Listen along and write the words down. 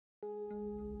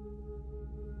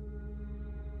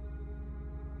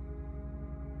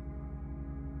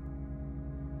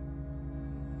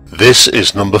This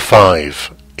is number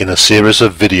 5 in a series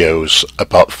of videos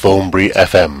about Thornbury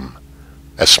FM,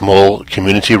 a small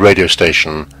community radio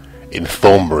station in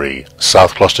Thornbury,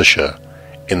 South Gloucestershire,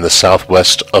 in the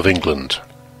southwest of England.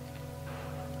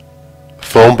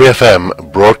 Thornbury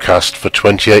FM broadcast for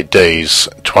 28 days,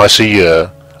 twice a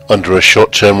year, under a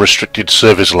short-term restricted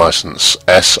service licence,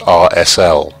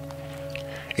 SRSL.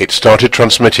 It started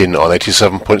transmitting on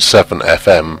 87.7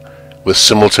 FM with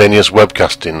simultaneous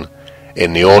webcasting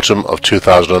in the autumn of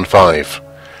 2005,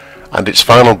 and its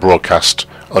final broadcast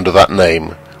under that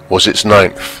name was its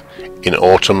 9th in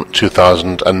autumn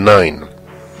 2009.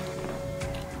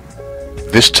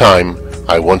 This time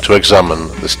I want to examine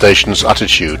the station's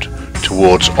attitude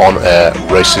towards on-air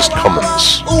racist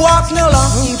comments. Walking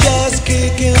along just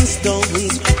kicking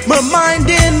stones,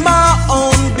 minding my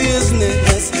own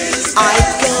business. I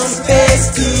come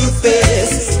face to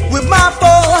face with my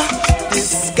foe,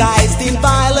 disguised in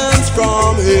violence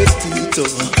from head to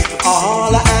toe.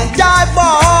 All and die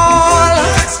ball,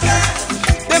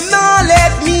 them not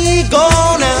let me go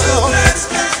now.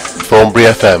 Thornbury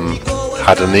FM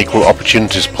had an equal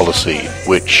opportunities policy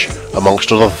which,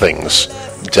 amongst other things,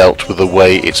 dealt with the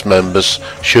way its members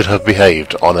should have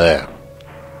behaved on air.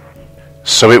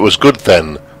 So it was good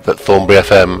then that Thornbury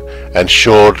FM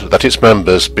ensured that its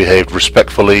members behaved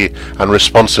respectfully and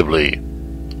responsibly,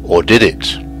 or did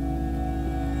it?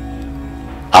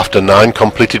 After 9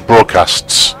 completed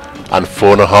broadcasts and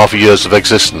 4.5 years of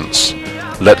existence,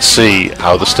 let's see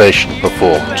how the station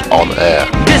performed on air.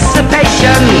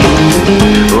 Dissipation,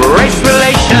 race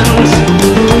relations,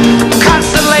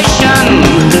 consolation,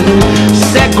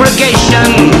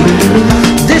 segregation,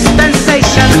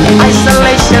 dispensation,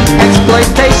 isolation,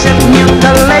 exploitation,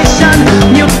 mutilation,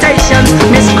 mutation,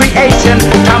 miscreation,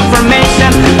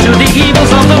 confirmation to the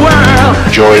evils of the world.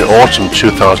 During autumn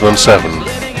 2007,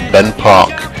 Ben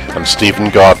Park and Stephen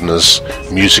Gardner's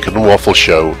Music and Waffle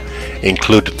Show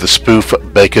included the spoof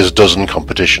Baker's Dozen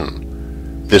competition.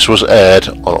 This was aired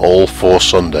on all 4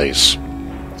 Sundays.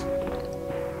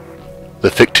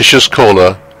 The fictitious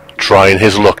caller, trying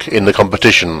his luck in the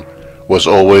competition, was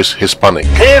always Hispanic.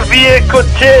 Hey Viejo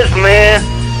Tez, man.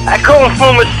 I come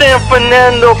from a San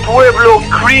Fernando Pueblo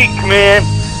Creek, man,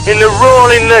 in the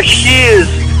rolling shears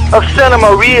of Santa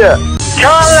Maria.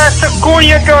 Carla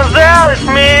Secuña Gonzalez,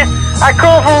 man. I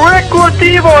come from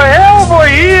Recreativo hell for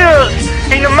years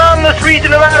in the mountainous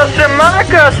region of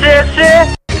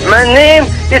Iesinga, My name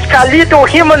is Carlito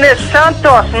Jimenez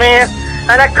Santos, man,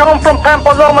 and I come from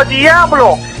Pampaloma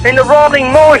Diablo in the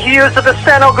rolling molehills of the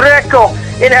Sano Greco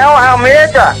in El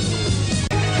Almeida.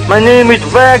 My name is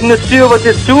Wagner Silva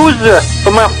de Souza,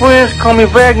 but my friends call me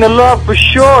Wagner Love for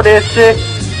short,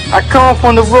 I come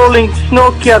from the rolling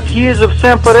snow-capped hills of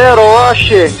San Pedro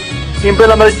Roche in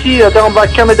Bella Marcia, down by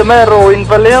Came de Mero in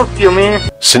Valencia, man.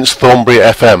 Since Thornbury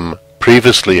FM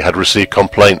previously had received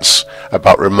complaints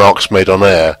about remarks made on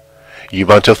air, you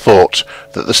might have thought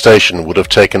that the station would have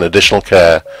taken additional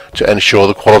care to ensure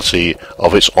the quality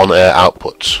of its on-air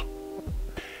output.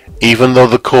 Even though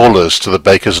the callers to the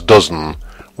Baker's Dozen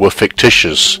were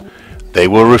fictitious, they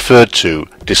were referred to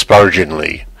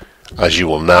disparagingly, as you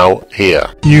will now hear.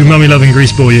 You mummy-loving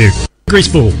greaseball, you.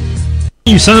 Greaseball.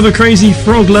 You son of a crazy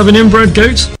frog-loving inbred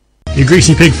goat. You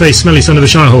greasy pig-faced smelly son of a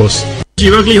shire horse.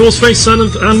 You ugly horse-faced son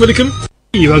of Anne Widdicombe.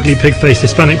 You ugly pig-faced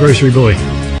Hispanic grocery boy.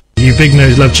 You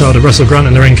big-nosed love child of Russell Grant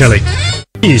and Lorraine Kelly.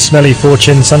 You smelly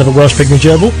four-chinned son of a Welsh pygmy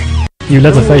gerbil. You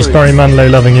leather-faced Barry Manilow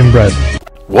loving inbred.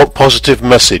 What positive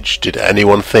message did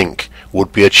anyone think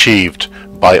would be achieved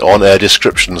by on-air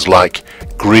descriptions like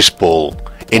greaseball,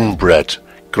 inbred,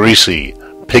 greasy,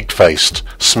 pig-faced,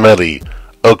 smelly,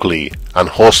 ugly and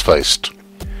horse-faced?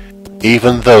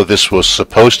 Even though this was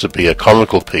supposed to be a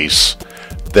comical piece,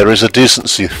 there is a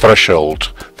decency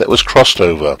threshold that was crossed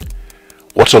over.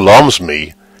 What alarms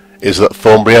me is that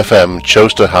Thornbury FM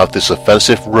chose to have this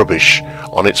offensive rubbish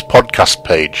on its podcast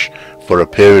page for a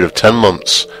period of 10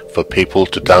 months for people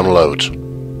to download.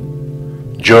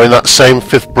 During that same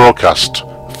 5th broadcast,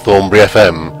 Thornbury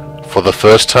FM, for the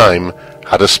first time,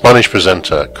 had a Spanish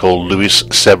presenter called Luis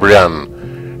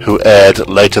Cebrian, who aired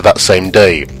later that same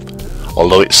day,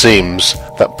 although it seems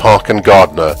that Park and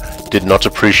Gardner did not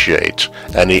appreciate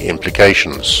any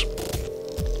implications.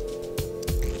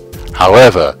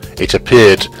 However, it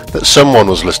appeared that someone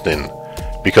was listening,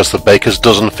 because the Baker's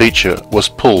Dozen feature was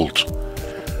pulled,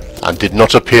 and did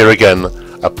not appear again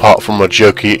apart from a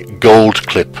jokey gold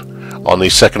clip on the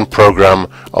 2nd programme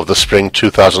of the spring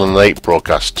 2008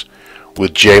 broadcast,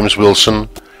 with James Wilson,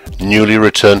 newly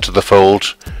returned to the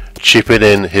fold, chipping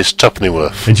in his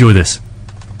tuppennyworth. Enjoy this.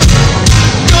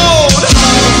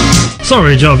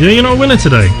 Sorry, Javia, you're not a winner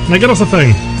today. Now get off the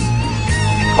phone.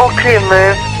 Okay,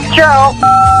 man. Ciao.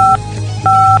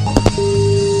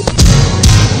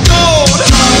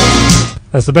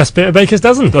 That's the best bit of Baker's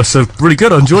Dozen. That's really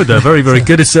good. I enjoyed that. Very, very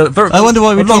good. It's very. I wonder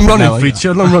why we long drop it now, running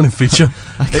feature. Long running feature.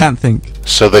 I can't think.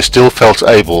 So they still felt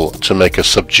able to make a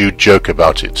subdued joke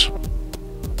about it.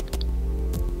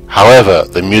 However,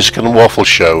 the Music and Waffle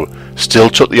Show still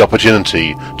took the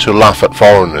opportunity to laugh at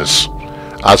foreigners,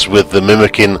 as with the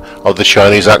mimicking of the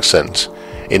Chinese accent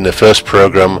in the first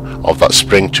programme of that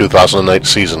spring 2008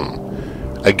 season.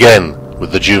 Again,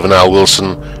 with the juvenile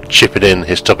Wilson chipping in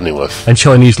his tuppennyworth. And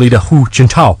Chinese leader Hu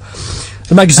Jintao.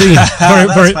 The magazine,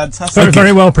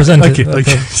 very well presented. Thank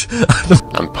you.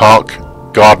 And Park,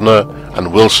 Gardner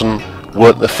and Wilson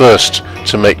weren't the first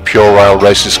to make puerile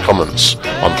racist comments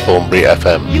on Thornbury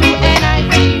FM.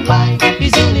 UNITY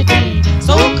is unity,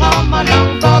 so come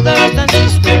along, brothers and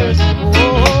sisters.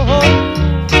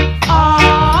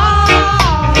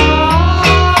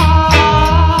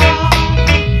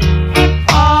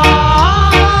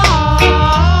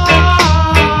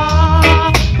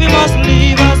 We must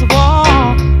leave us war,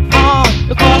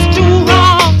 because two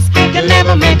wrongs can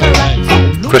never make a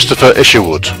right. Christopher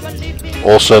Isherwood,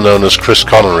 also known as Chris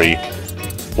Connery,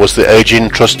 was the aging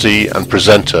trustee and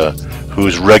presenter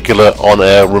whose regular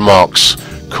on-air remarks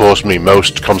caused me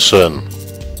most concern.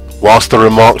 Whilst the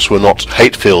remarks were not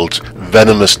hate-filled,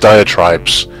 venomous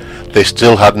diatribes, they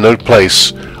still had no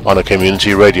place on a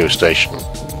community radio station.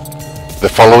 The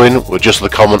following were just the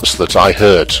comments that I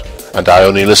heard, and I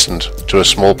only listened to a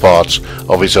small part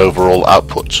of his overall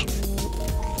output.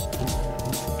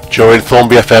 During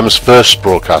Thornbury FM's first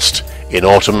broadcast in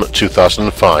autumn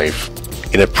 2005,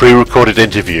 in a pre-recorded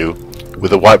interview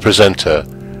with a white presenter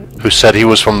who said he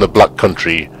was from the black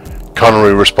country,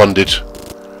 Connery responded,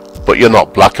 "But you're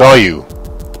not black, are you?"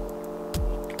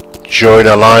 During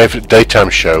a live daytime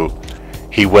show,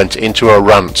 he went into a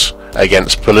rant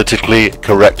against politically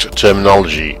correct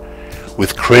terminology,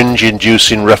 with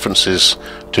cringe-inducing references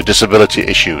to disability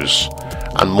issues,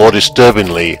 and more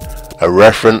disturbingly, a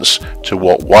reference to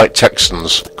what white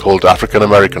Texans called African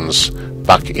Americans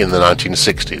back in the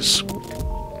 1960s.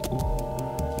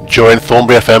 During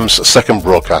Thornbury FM's second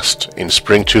broadcast in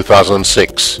spring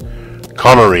 2006,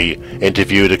 Connery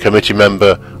interviewed a committee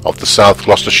member of the South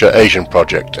Gloucestershire Asian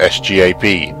Project,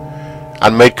 SGAP,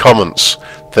 and made comments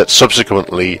that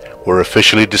subsequently were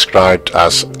officially described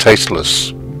as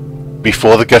tasteless.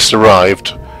 Before the guest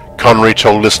arrived, Connery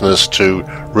told listeners to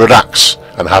relax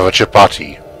and have a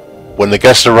chapati. When the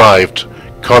guest arrived,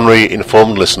 Connery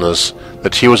informed listeners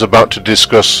that he was about to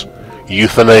discuss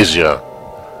euthanasia,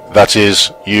 that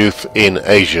is, youth in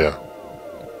Asia.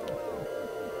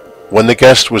 When the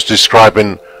guest was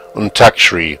describing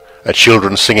Untakshri, a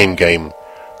children's singing game,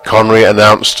 Connery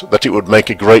announced that it would make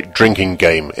a great drinking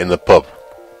game in the pub.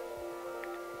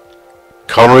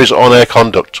 Connery's on-air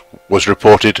conduct was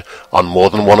reported on more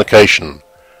than one occasion,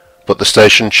 but the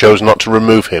station chose not to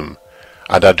remove him,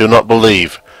 and I do not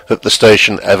believe that the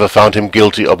station ever found him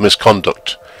guilty of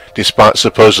misconduct, despite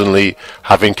supposedly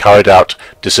having carried out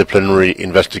disciplinary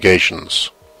investigations.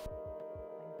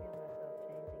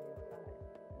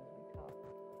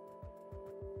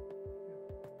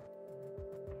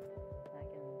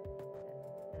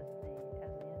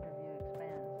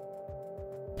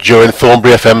 During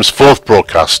Thornbury FM's fourth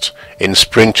broadcast in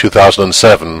spring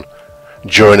 2007,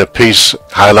 during a piece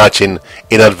highlighting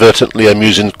inadvertently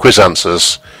amusing quiz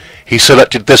answers, he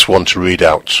selected this one to read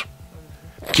out.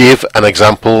 Give an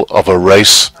example of a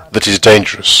race that is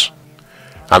dangerous.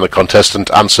 And the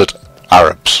contestant answered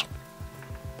Arabs.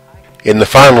 In the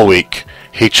final week,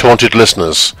 he taunted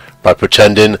listeners by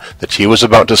pretending that he was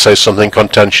about to say something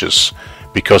contentious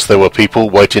because there were people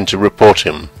waiting to report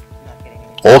him.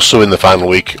 Also in the final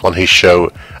week on his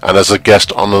show, and as a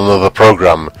guest on another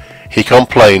programme, he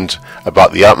complained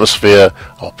about the atmosphere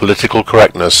of political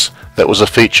correctness that was a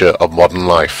feature of modern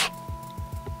life.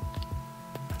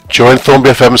 During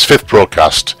Thornbury FM's fifth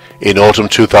broadcast in autumn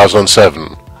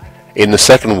 2007, in the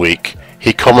second week,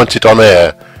 he commented on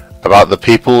air about the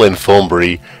people in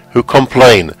Thornbury who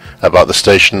complain about the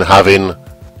station having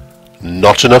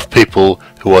not enough people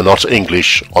who are not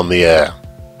English on the air.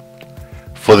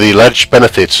 For the alleged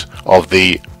benefit of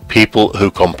the people who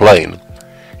complain,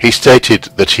 he stated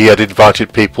that he had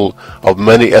invited people of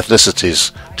many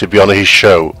ethnicities to be on his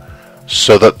show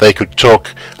so that they could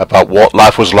talk about what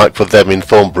life was like for them in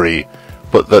Thornbury,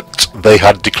 but that they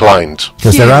had declined.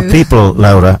 Because there are people,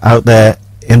 Laura, out there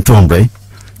in Thornbury,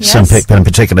 some people in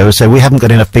particular, who say we haven't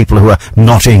got enough people who are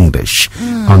not English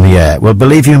on the air. Well,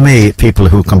 believe you me, people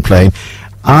who complain,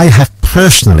 I have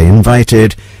personally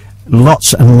invited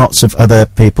lots and lots of other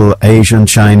people, Asian,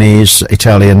 Chinese,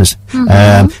 Italians,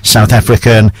 South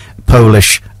African,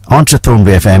 Polish, onto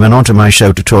Thornbury FM and onto my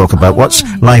show to talk about what's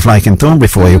life like in Thornbury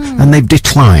for you, and they've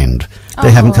declined.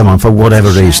 They haven't come on for whatever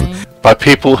reason. By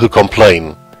people who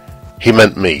complain, he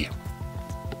meant me.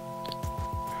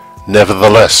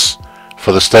 Nevertheless,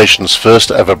 for the station's first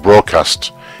ever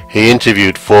broadcast, he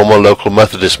interviewed former local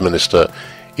Methodist minister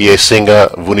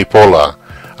Iesinga Vunipola,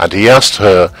 and he asked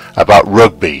her about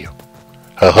rugby,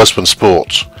 her husband's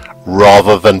sport,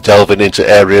 rather than delving into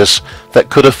areas that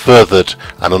could have furthered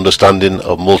an understanding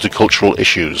of multicultural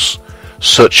issues,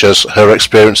 such as her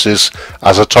experiences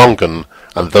as a Tongan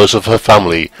and those of her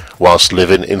family whilst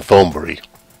living in Thornbury.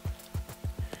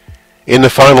 In the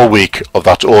final week of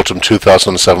that autumn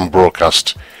 2007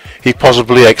 broadcast, he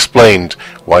possibly explained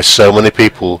why so many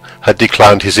people had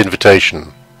declined his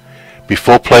invitation.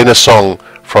 Before playing a song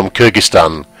from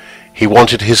Kyrgyzstan, he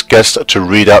wanted his guest to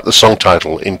read out the song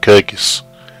title in Kyrgyz.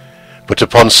 But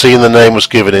upon seeing the name was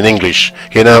given in English,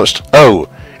 he announced, "Oh,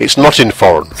 it's not in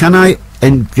foreign." Can I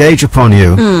engage upon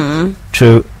you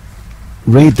to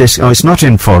read this? Oh, it's not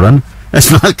in foreign.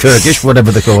 It's not Kyrgyz,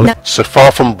 whatever they call it. So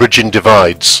far from bridging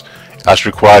divides, as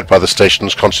required by the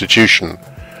station's constitution,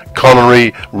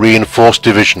 Connery reinforced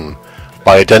division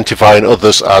by identifying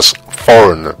others as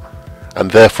foreign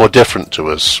and therefore different to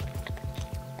us.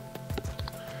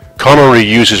 Connery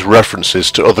uses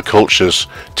references to other cultures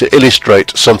to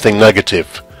illustrate something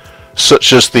negative,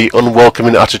 such as the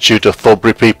unwelcoming attitude of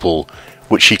Thornbury people,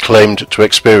 which he claimed to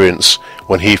experience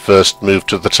when he first moved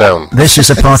to the town. This is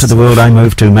a part of the world I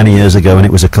moved to many years ago, and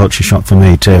it was a culture shock for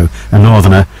me too, a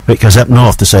northerner, because up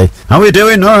north to say, "How are we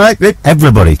doing? All right,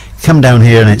 everybody." Come down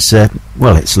here and it's,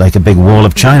 well, it's like a big wall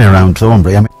of China around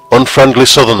Thornbury. I mean, Unfriendly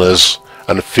southerners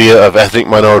and fear of ethnic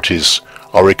minorities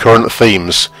are recurrent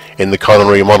themes in the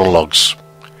Connery monologues.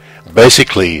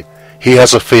 Basically, he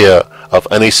has a fear of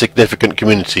any significant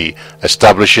community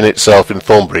establishing itself in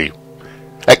Thornbury,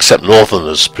 except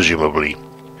northerners, presumably.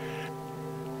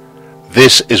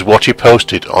 This is what he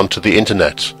posted onto the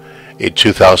internet in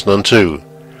 2002,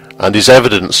 and is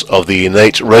evidence of the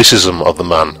innate racism of the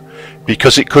man,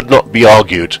 because it could not be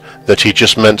argued that he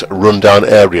just meant run-down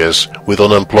areas with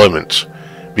unemployment,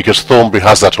 because Thornbury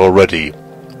has that already.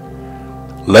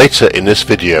 Later in this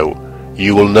video,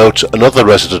 you will note another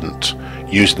resident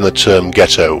using the term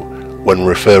ghetto when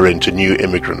referring to new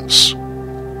immigrants.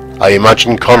 I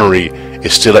imagine Connery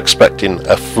is still expecting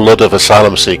a flood of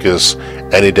asylum seekers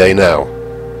any day now.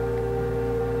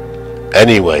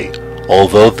 Anyway,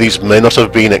 although these may not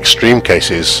have been extreme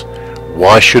cases,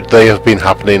 why should they have been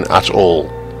happening at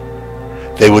all?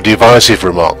 They were divisive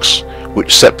remarks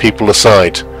which set people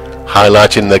aside,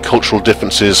 highlighting their cultural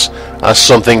differences as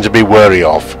something to be wary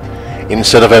of,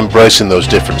 instead of embracing those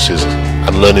differences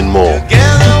and learning more.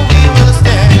 Together we will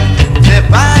stand,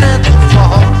 divided to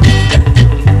fall.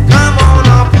 Come on,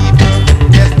 our people,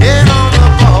 let's get on the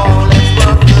ball. Let's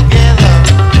work together.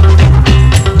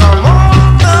 Come on,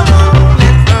 let's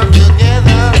work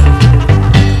together.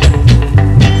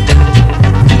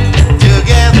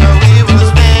 Together we will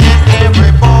stand,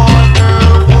 every boy,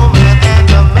 girl, woman, and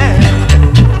a man.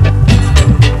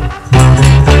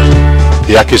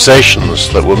 The accusations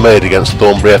that were made against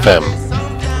Thornbury FM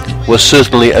were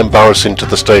certainly embarrassing to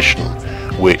the station,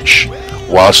 which,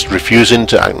 whilst refusing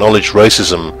to acknowledge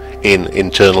racism in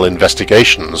internal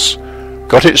investigations,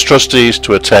 got its trustees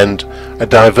to attend a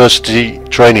diversity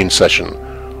training session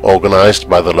organised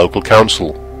by the local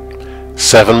council.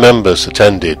 7 members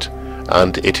attended,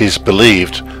 and it is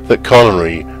believed that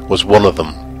Connery was one of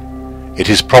them. It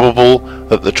is probable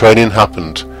that the training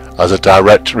happened as a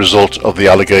direct result of the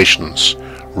allegations,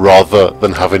 rather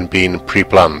than having been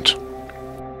pre-planned.